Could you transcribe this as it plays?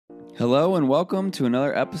Hello and welcome to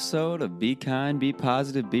another episode of Be Kind, Be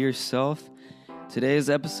Positive, Be Yourself. Today is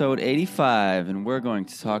episode 85, and we're going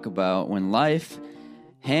to talk about when life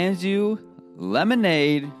hands you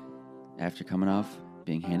lemonade after coming off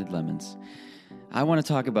being handed lemons. I want to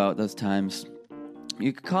talk about those times.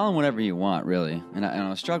 You could call them whatever you want, really, and I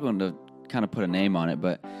was struggling to kind of put a name on it,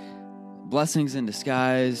 but blessings in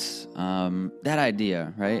disguise, that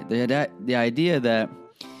idea, right? The idea that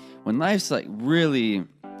when life's like really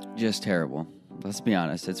just terrible. Let's be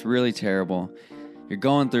honest. It's really terrible. You're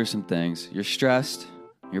going through some things. You're stressed.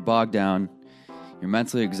 You're bogged down. You're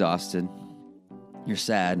mentally exhausted. You're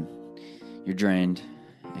sad. You're drained,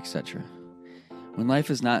 etc. When life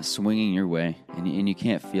is not swinging your way and you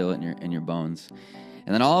can't feel it in your bones.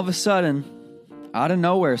 And then all of a sudden, out of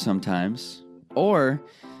nowhere sometimes, or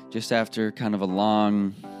just after kind of a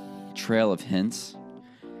long trail of hints,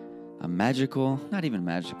 not even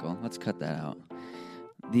magical, let's cut that out.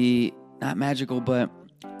 Not magical, but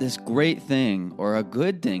this great thing, or a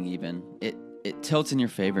good thing even, it tilts in your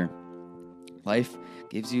favor. Life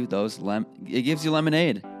gives you it gives you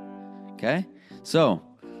lemonade, okay? So,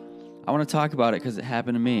 I want to talk about it because it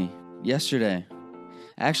happened to me yesterday.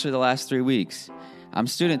 Actually, the last 3 weeks. I'm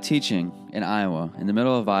student teaching in Iowa, in the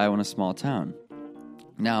middle of Iowa in a small town.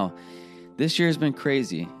 Now, this year has been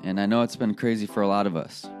crazy, and I know it's been crazy for a lot of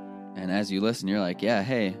us. And as you listen, you're like, yeah,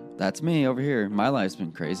 hey, that's me over here. My life's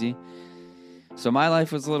been crazy. So my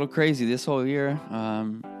life was a little crazy this whole year.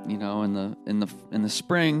 In the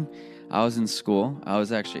spring, I was in school. I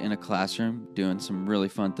was actually in a classroom doing some really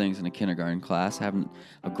fun things in a kindergarten class, having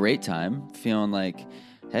a great time, feeling like,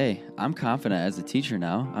 hey, I'm confident as a teacher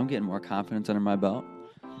now. I'm getting more confidence under my belt.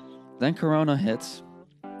 Then Corona hits.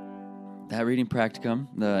 That reading practicum,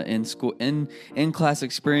 the in-class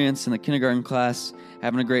experience in the kindergarten class,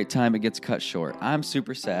 having a great time, it gets cut short. I'm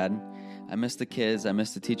super sad. I miss the kids. I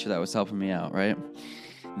miss the teacher that was helping me out, right?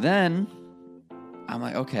 Then I'm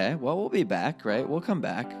like, okay, well, we'll be back, right? We'll come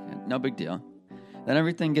back. No big deal. Then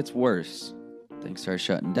everything gets worse. Things start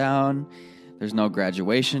shutting down. There's no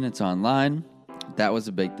graduation. It's online. That was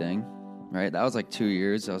a big thing, right? That was like 2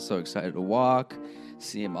 years. I was so excited to walk,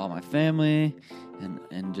 see all my family,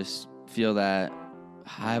 and just feel that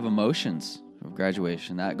high of emotions of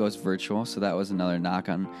graduation. That goes virtual, so that was another knock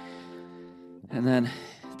on. And then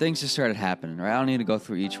things just started happening, right? I don't need to go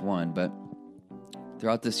through each one, but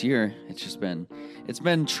throughout this year, it's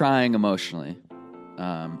been trying emotionally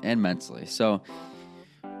and mentally. So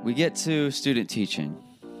we get to student teaching,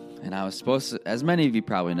 and I was supposed to, as many of you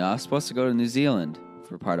probably know, I was supposed to go to New Zealand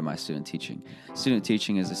for part of my student teaching. Student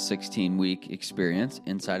teaching is a 16-week experience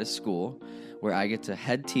inside a school where I get to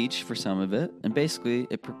head teach for some of it, and basically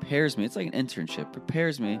it prepares me. It's like an internship.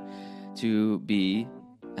 Prepares me to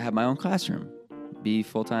have my own classroom, be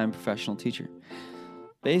full-time professional teacher.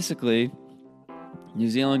 Basically, New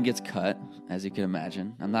Zealand gets cut, as you can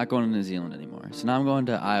imagine. I'm not going to New Zealand anymore. So now I'm going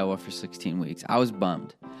to Iowa for 16 weeks. I was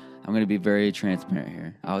bummed. I'm going to be very transparent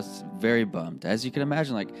here. I was very bummed. As you can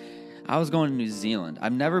imagine, I was going to New Zealand.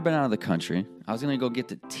 I've never been out of the country. I was going to go get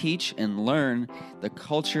to teach and learn the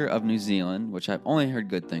culture of New Zealand, which I've only heard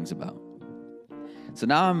good things about. So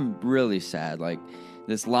now I'm really sad.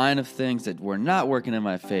 This line of things that were not working in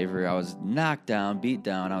my favor, I was knocked down, beat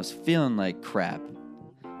down. I was feeling like crap.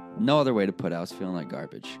 No other way to put it. I was feeling like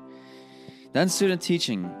garbage. Then student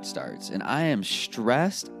teaching starts, and I am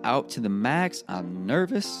stressed out to the max. I'm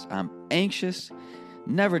nervous. I'm anxious.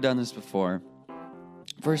 Never done this before.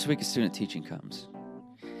 First week of student teaching comes.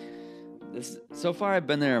 So far, I've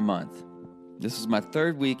been there a month. This was my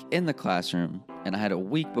third week in the classroom, and I had a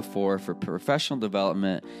week before for professional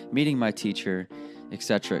development, meeting my teacher,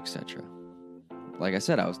 etc., etc. Like I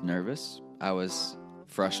said, I was nervous. I was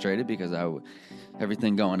frustrated because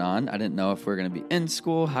everything going on. I didn't know if we were going to be in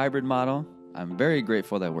school, hybrid model. I'm very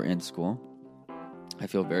grateful that we're in school. I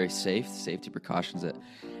feel very safe. The safety precautions that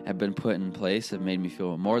have been put in place have made me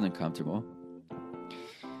feel more than comfortable.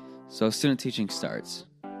 So student teaching starts.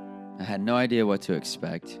 I had no idea what to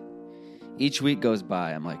expect. Each week goes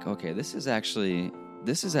by. I'm like, okay, this is actually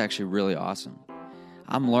really awesome.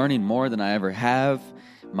 I'm learning more than I ever have.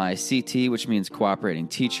 My CT, which means cooperating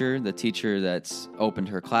teacher, the teacher that's opened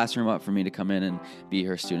her classroom up for me to come in and be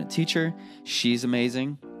her student teacher, she's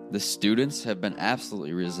amazing. The students have been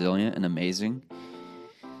absolutely resilient and amazing.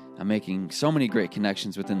 I'm making so many great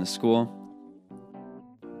connections within the school.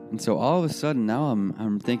 And so all of a sudden now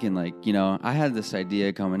I'm thinking I had this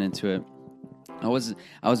idea coming into it. I was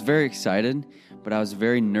very excited, but I was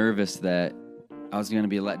very nervous that I was going to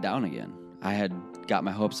be let down again. I had got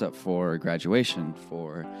my hopes up for graduation,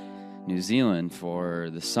 for New Zealand, for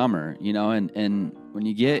the summer, and when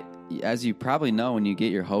you get as you probably know, when you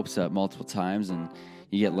get your hopes up multiple times and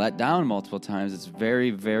you get let down multiple times, it's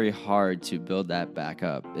very, very hard to build that back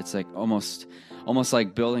up. It's like almost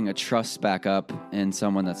like building a trust back up in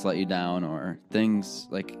someone that's let you down, or things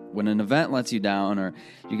like when an event lets you down or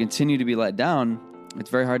you continue to be let down, it's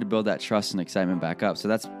very hard to build that trust and excitement back up. So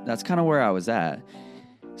that's kind of where I was at.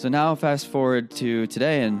 So now fast forward to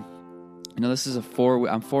today, and this is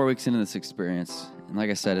I'm 4 weeks into this experience. And like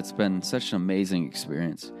I said, it's been such an amazing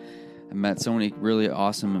experience. I met so many really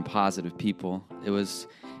awesome and positive people. It was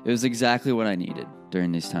exactly what I needed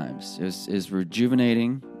during these times. It was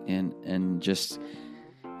rejuvenating, and just,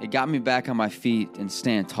 it got me back on my feet and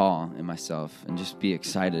stand tall in myself and just be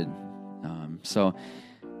excited. So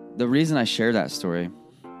the reason I share that story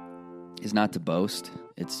is not to boast.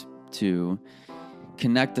 It's to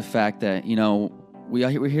connect the fact that, we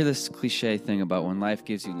hear this cliche thing about when life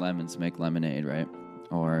gives you lemons, make lemonade, right?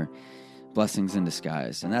 Or blessings in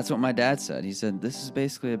disguise. And that's what my dad said. He said, this is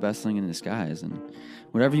basically a blessing in disguise. And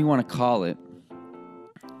whatever you want to call it,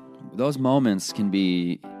 those moments can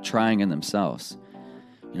be trying in themselves.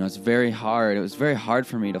 It's very hard. It was very hard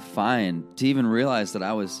for me to even realize that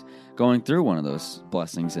I was going through one of those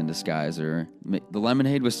blessings in disguise, or the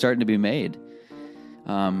lemonade was starting to be made.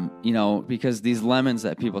 Because these lemons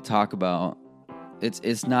that people talk about,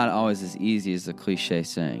 it's not always as easy as the cliche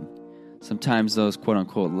saying. Sometimes those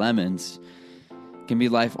quote-unquote lemons can be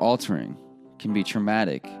life-altering, can be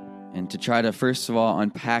traumatic. And to try to, first of all,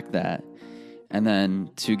 unpack that, and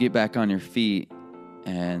then to get back on your feet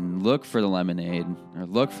and look for the lemonade or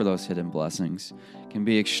look for those hidden blessings can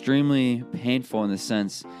be extremely painful, in the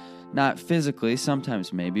sense, not physically,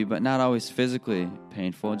 sometimes maybe, but not always physically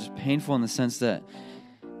painful, just painful in the sense that,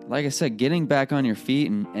 like I said, getting back on your feet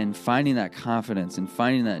and finding that confidence and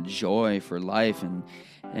finding that joy for life and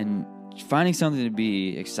finding something to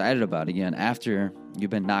be excited about again after you've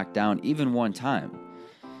been knocked down even one time,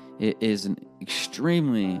 it is an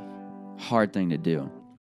extremely hard thing to do.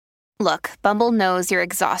 Look, Bumble knows you're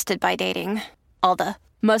exhausted by dating. All the,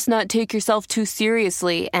 must not take yourself too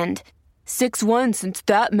seriously, and 6'1" since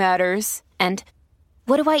that matters, and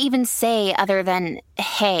what do I even say other than,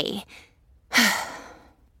 hey?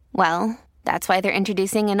 Well, that's why they're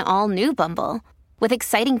introducing an all-new Bumble, with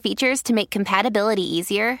exciting features to make compatibility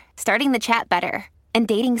easier, starting the chat better, and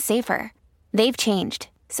dating safer. They've changed,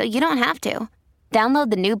 so you don't have to. Download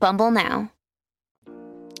the new Bumble now.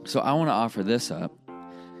 So I want to offer this up.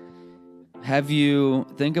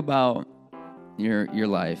 Think about your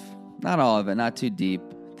life, not all of it, not too deep.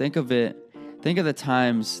 Think of the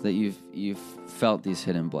times that you've felt these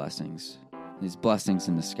hidden blessings, these blessings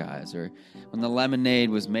in disguise, or when the lemonade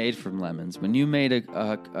was made from lemons, when you made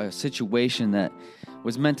a situation that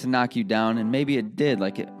was meant to knock you down, and maybe it did.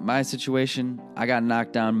 My situation, I got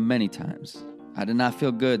knocked down many times. I did not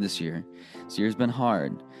feel good this year. This year's been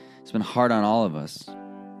hard. It's been hard on all of us,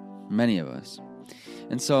 many of us.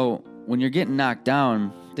 And so when you're getting knocked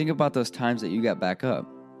down, think about those times that you got back up.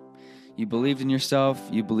 You believed in yourself,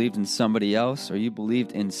 you believed in somebody else, or you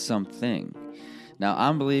believed in something. Now,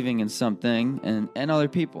 I'm believing in something and other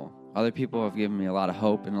people. Other people have given me a lot of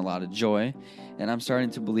hope and a lot of joy, and I'm starting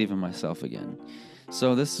to believe in myself again.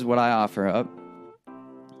 So this is what I offer up.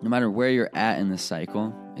 No matter where you're at in this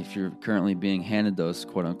cycle, if you're currently being handed those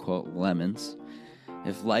quote-unquote lemons,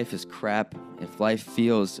 if life is crap, if life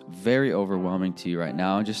feels very overwhelming to you right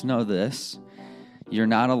now, just know this: you're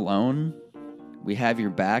not alone. We have your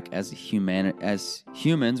back as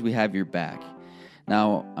humans. We have your back.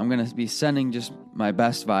 Now, I'm going to be sending just my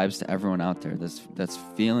best vibes to everyone out there that's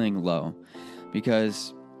feeling low,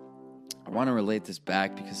 because I want to relate this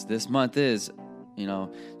back, because this month is,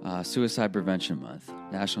 Suicide Prevention Month,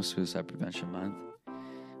 National Suicide Prevention Month.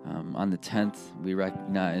 On the 10th, we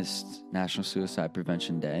recognized National Suicide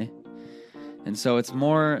Prevention Day. And so it's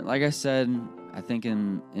more, like I said, I think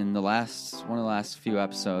in one of the last few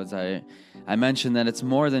episodes, I mentioned that it's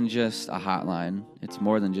more than just a hotline. It's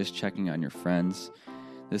more than just checking on your friends.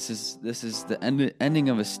 This is the ending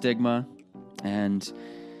of a stigma. And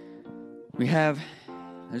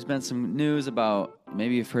there's been some news about,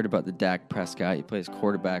 maybe you've heard about the Dak Prescott. He plays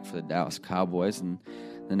quarterback for the Dallas Cowboys in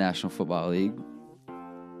the National Football League.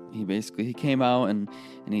 He came out and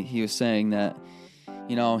he was saying that,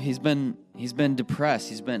 he's been depressed.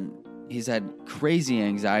 He's had crazy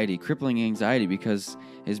anxiety, crippling anxiety, because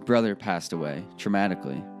his brother passed away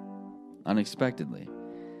traumatically, unexpectedly.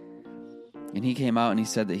 And he came out and he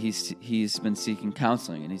said that he's been seeking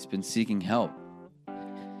counseling and he's been seeking help.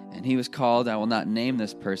 And he was called, I will not name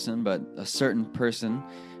this person, but a certain person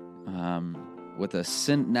with a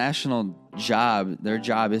national job, their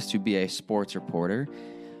job is to be a sports reporter,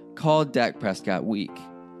 called Dak Prescott weak.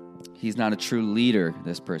 He's not a true leader,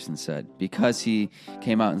 this person said, because he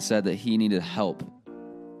came out and said that he needed help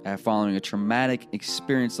following a traumatic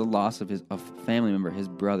experience, the loss of a family member, his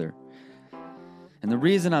brother. And the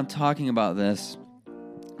reason I'm talking about this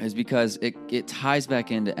is because it ties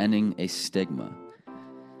back into ending a stigma.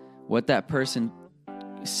 What that person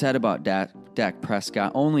said about Dak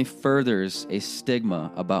Prescott only furthers a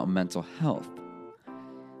stigma about mental health.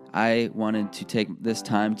 I wanted to take this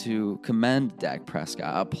time to commend Dak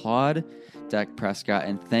Prescott, applaud Dak Prescott,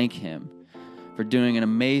 and thank him for doing an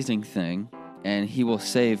amazing thing, and he will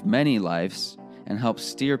save many lives and help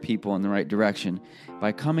steer people in the right direction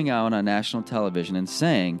by coming out on national television and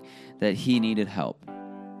saying that he needed help.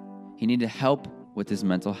 He needed help with his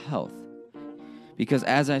mental health. Because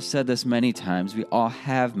as I've said this many times, we all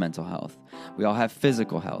have mental health. We all have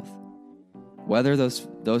physical health. Whether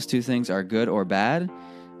those two things are good or bad,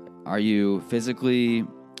 are you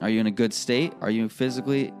in a good state? Are you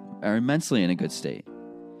physically or mentally in a good state?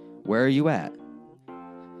 Where are you at?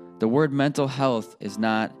 The word mental health is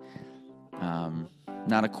not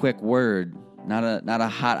a quick word, not a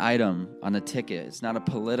hot item on a ticket. It's not a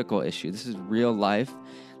political issue. This is real life.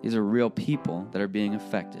 These are real people that are being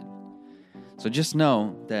affected. So just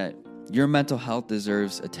know that your mental health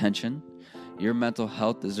deserves attention. Your mental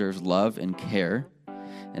health deserves love and care.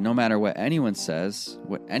 And no matter what anyone says,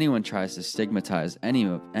 what anyone tries to stigmatize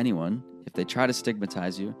anyone, if they try to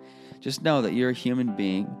stigmatize you, just know that you're a human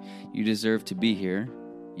being. You deserve to be here.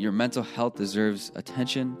 Your mental health deserves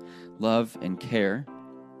attention, love, and care.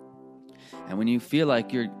 And when you feel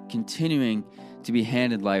like you're continuing to be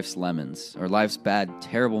handed life's lemons or life's bad,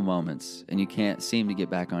 terrible moments, and you can't seem to get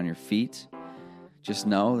back on your feet, just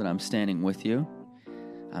know that I'm standing with you.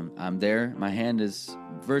 I'm there. My hand is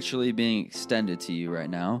virtually being extended to you right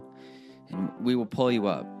now, and we will pull you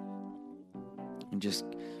up. And just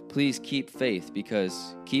please keep faith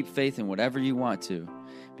in whatever you want to,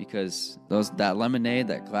 because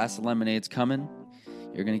that glass of lemonade's coming.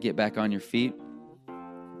 You're going to get back on your feet.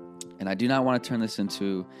 And I do not want to turn this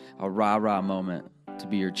into a rah-rah moment to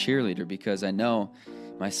be your cheerleader, because I know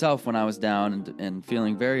myself when I was down and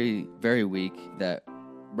feeling very, very weak, that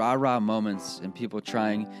rah-rah moments and people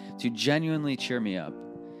trying to genuinely cheer me up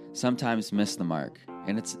sometimes miss the mark.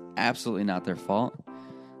 And it's absolutely not their fault.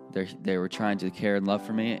 They were trying to care and love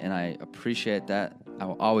for me, and I appreciate that. I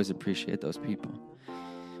will always appreciate those people.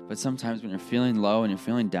 But sometimes when you're feeling low and you're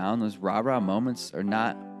feeling down, those rah-rah moments are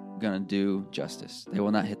not going to do justice. They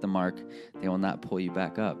will not hit the mark. They will not pull you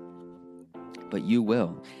back up. But you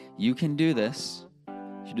will. You can do this.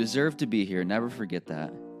 You deserve to be here. Never forget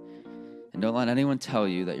that. And don't let anyone tell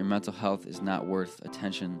you that your mental health is not worth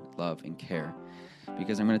attention, love, and care.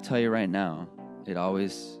 Because I'm going to tell you right now,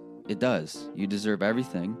 it does. You deserve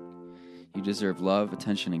everything. You deserve love,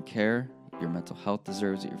 attention, and care. Your mental health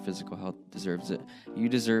deserves it. Your physical health deserves it. You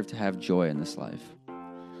deserve to have joy in this life.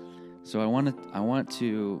 So I want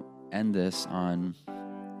to end this on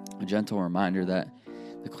a gentle reminder that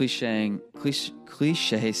the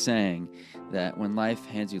cliche saying that when life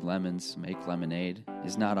hands you lemons, make lemonade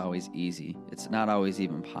is not always easy. It's not always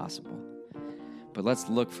even possible. But let's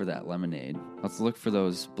look for that lemonade. Let's look for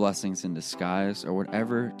those blessings in disguise, or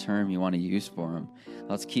whatever term you want to use for them.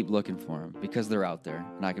 Let's keep looking for them, because they're out there.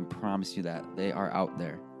 And I can promise you that they are out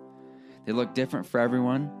there. They look different for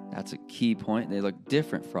everyone. That's a key point. They look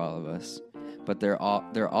different for all of us. But they're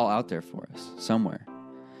all out there for us somewhere.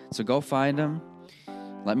 So go find them.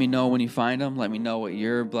 Let me know when you find them. Let me know what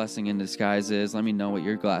your blessing in disguise is. Let me know what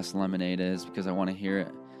your glass of lemonade is, because I want to hear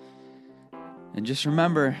it. And just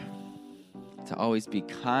remember to always be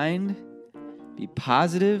kind, be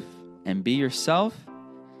positive, and be yourself.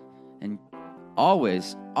 And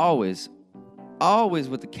always, always, always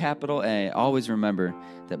with the capital A, always remember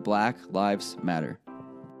that Black Lives Matter.